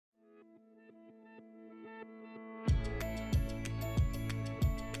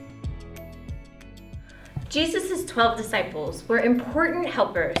Jesus' 12 disciples were important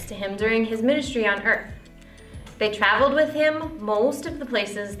helpers to him during his ministry on earth. They traveled with him most of the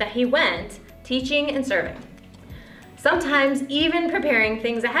places that he went, teaching and serving, sometimes even preparing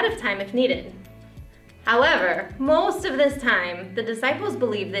things ahead of time if needed. However, most of this time, the disciples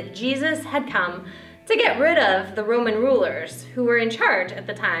believed that Jesus had come to get rid of the Roman rulers who were in charge at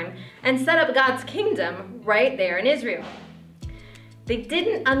the time and set up God's kingdom right there in Israel. They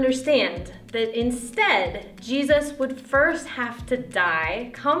didn't understand that instead, Jesus would first have to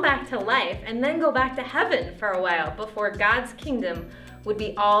die, come back to life, and then go back to heaven for a while before God's kingdom would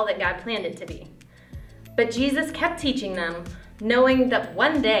be all that God planned it to be. But Jesus kept teaching them, knowing that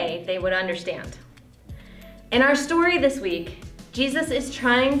one day they would understand. In our story this week, Jesus is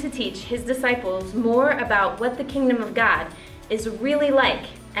trying to teach his disciples more about what the kingdom of God is really like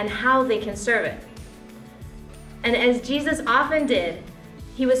and how they can serve it. And as Jesus often did,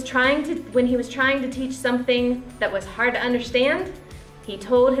 when he was trying to teach something that was hard to understand, he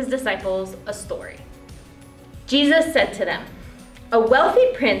told his disciples a story. Jesus said to them, "A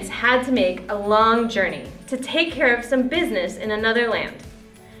wealthy prince had to make a long journey to take care of some business in another land.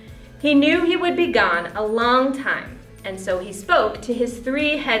 He knew he would be gone a long time, and so he spoke to his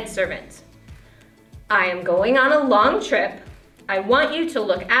 3 head servants. 'I am going on a long trip. I want you to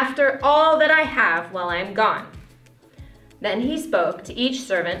look after all that I have while I am gone.' Then he spoke to each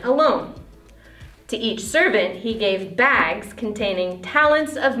servant alone. To each servant he gave bags containing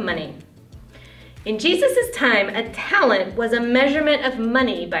talents of money." In Jesus' time, a talent was a measurement of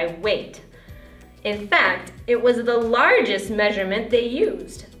money by weight. In fact, it was the largest measurement they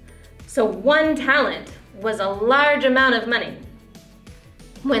used. So 1 talent was a large amount of money.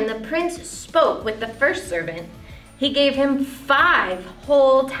 When the prince spoke with the first servant, he gave him 5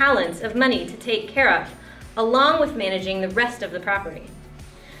 whole talents of money to take care of, along with managing the rest of the property.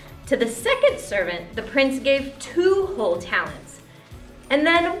 To the second servant, the prince gave 2 whole talents, and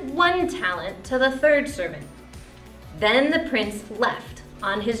then 1 talent to the third servant. Then the prince left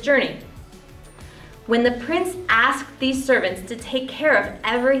on his journey. When the prince asked these servants to take care of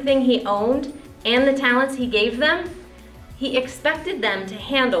everything he owned and the talents he gave them, he expected them to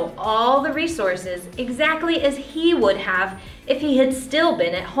handle all the resources exactly as he would have if he had still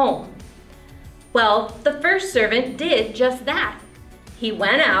been at home. Well, the first servant did just that. He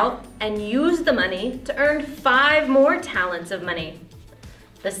went out and used the money to earn 5 more talents of money.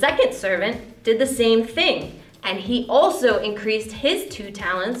 The second servant did the same thing, and he also increased his 2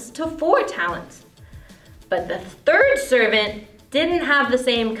 talents to 4 talents. But the third servant didn't have the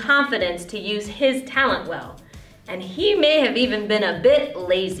same confidence to use his talent well, and he may have even been a bit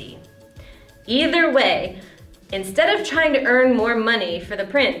lazy. Either way, instead of trying to earn more money for the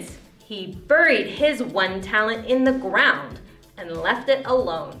prince, he buried his 1 talent in the ground and left it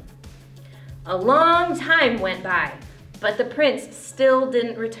alone. A long time went by, but the prince still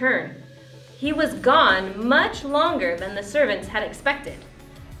didn't return. He was gone much longer than the servants had expected.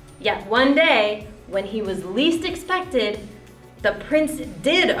 Yet one day, when he was least expected, the prince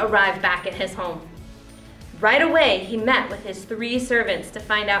did arrive back at his home. Right away, he met with his 3 servants to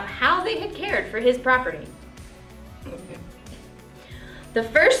find out how they had cared for his property. The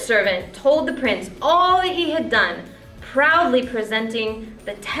first servant told the prince all that he had done, proudly presenting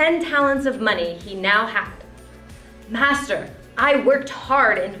the 10 talents of money he now had. "Master, I worked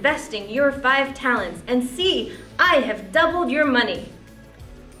hard investing your 5 talents, and see, I have doubled your money."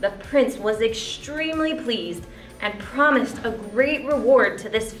 The prince was extremely pleased and promised a great reward to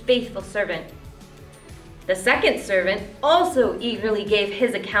this faithful servant. The second servant also eagerly gave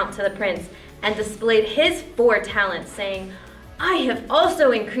his account to the prince and displayed his 4 talents, saying, "I have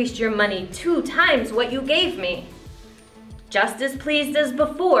also increased your money 2 times what you gave me." Just as pleased as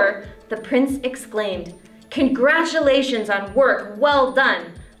before, the prince exclaimed, "Congratulations on work well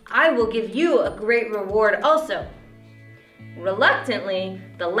done. I will give you a great reward also." Reluctantly,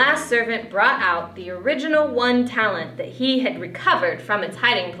 the last servant brought out the original 1 talent that he had recovered from its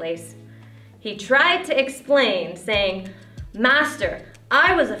hiding place. He tried to explain, saying, "Master,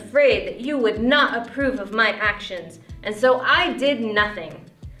 I was afraid that you would not approve of my actions, and so I did nothing.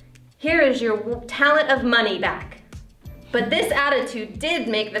 Here is your talent of money back." But this attitude did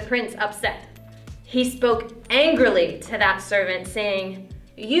make the prince upset. He spoke angrily to that servant, saying,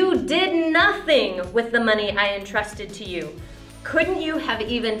 "You did nothing with the money I entrusted to you. Couldn't you have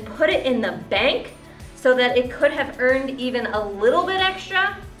even put it in the bank so that it could have earned even a little bit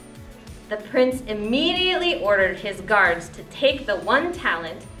extra?" The prince immediately ordered his guards to take the 1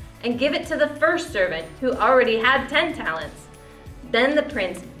 talent and give it to the first servant who already had 10 talents. Then the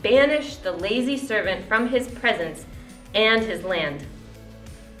prince banished the lazy servant from his presence and his land.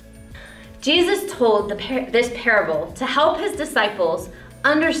 Jesus told this parable to help his disciples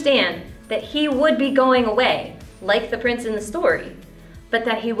understand that he would be going away, like the prince in the story, but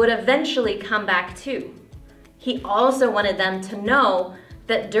that he would eventually come back too. He also wanted them to know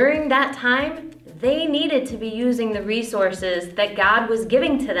that during that time, they needed to be using the resources that God was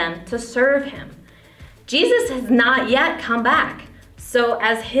giving to them to serve him. Jesus has not yet come back, so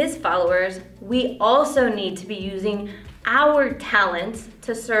as his followers, we also need to be using our talents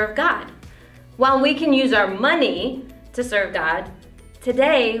to serve God. While we can use our money to serve God,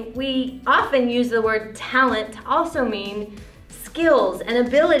 today we often use the word talent to also mean skills and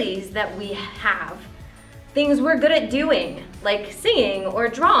abilities that we have. Things we're good at doing, like singing or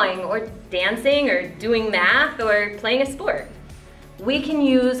drawing or dancing or doing math or playing a sport. We can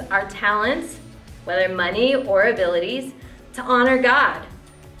use our talents, whether money or abilities, to honor God.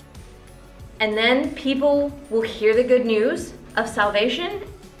 And then people will hear the good news of salvation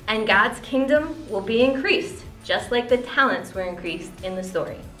and God's kingdom will be increased, just like the talents were increased in the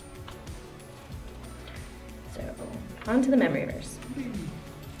story. So, on to the memory verse.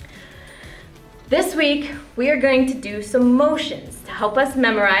 This week, we are going to do some motions to help us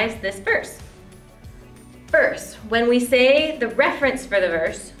memorize this verse. First, when we say the reference for the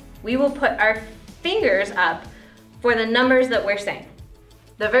verse, we will put our fingers up for the numbers that we're saying.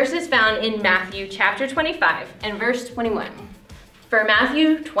 The verse is found in Matthew chapter 25 and verse 21. For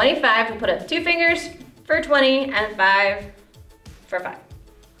Matthew 25, we'll put up 2 fingers for 20 and 5 for 5.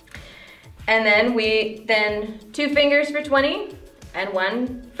 And then 2 fingers for 20 and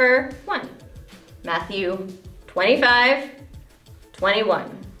 1 for 1. Matthew 25,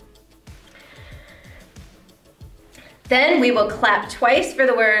 21. Then we will clap twice for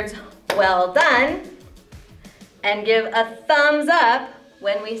the words, well done, and give a thumbs up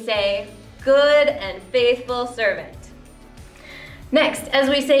when we say, good and faithful servant. Next, as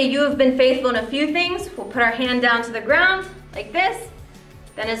we say, you have been faithful in a few things, we'll put our hand down to the ground like this.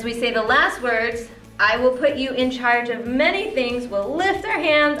 Then as we say the last words, I will put you in charge of many things, we'll lift our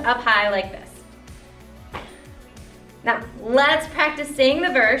hands up high like this. Now, let's practice saying the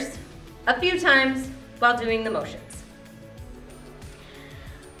verse a few times while doing the motions.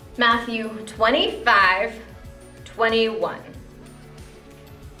 Matthew 25, 21.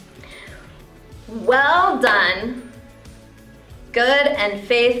 Well done, good and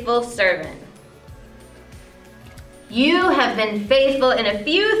faithful servant. You have been faithful in a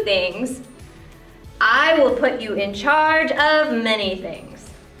few things. I will put you in charge of many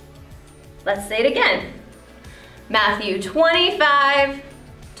things. Let's say it again. Matthew 25,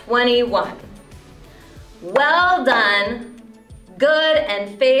 21. Well done, good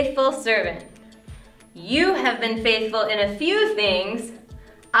and faithful servant. You have been faithful in a few things.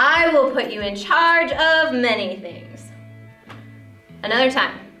 I will put you in charge of many things. Another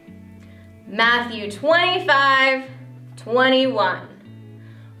time. Matthew 25, 21.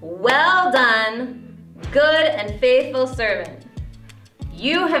 Well done, good and faithful servant.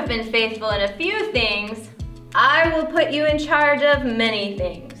 You have been faithful in a few things. I will put you in charge of many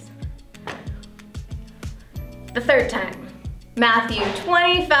things. The third time. Matthew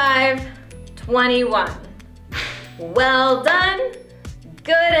 25, 21. Well done,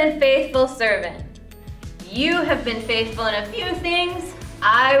 good and faithful servant. You have been faithful in a few things.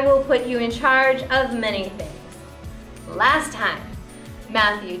 I will put you in charge of many things. Last time.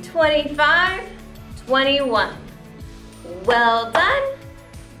 Matthew 25, 21. Well done,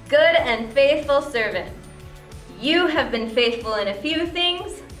 good and faithful servant. You have been faithful in a few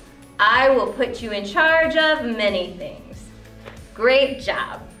things. I will put you in charge of many things. Great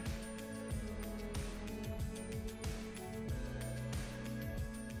job.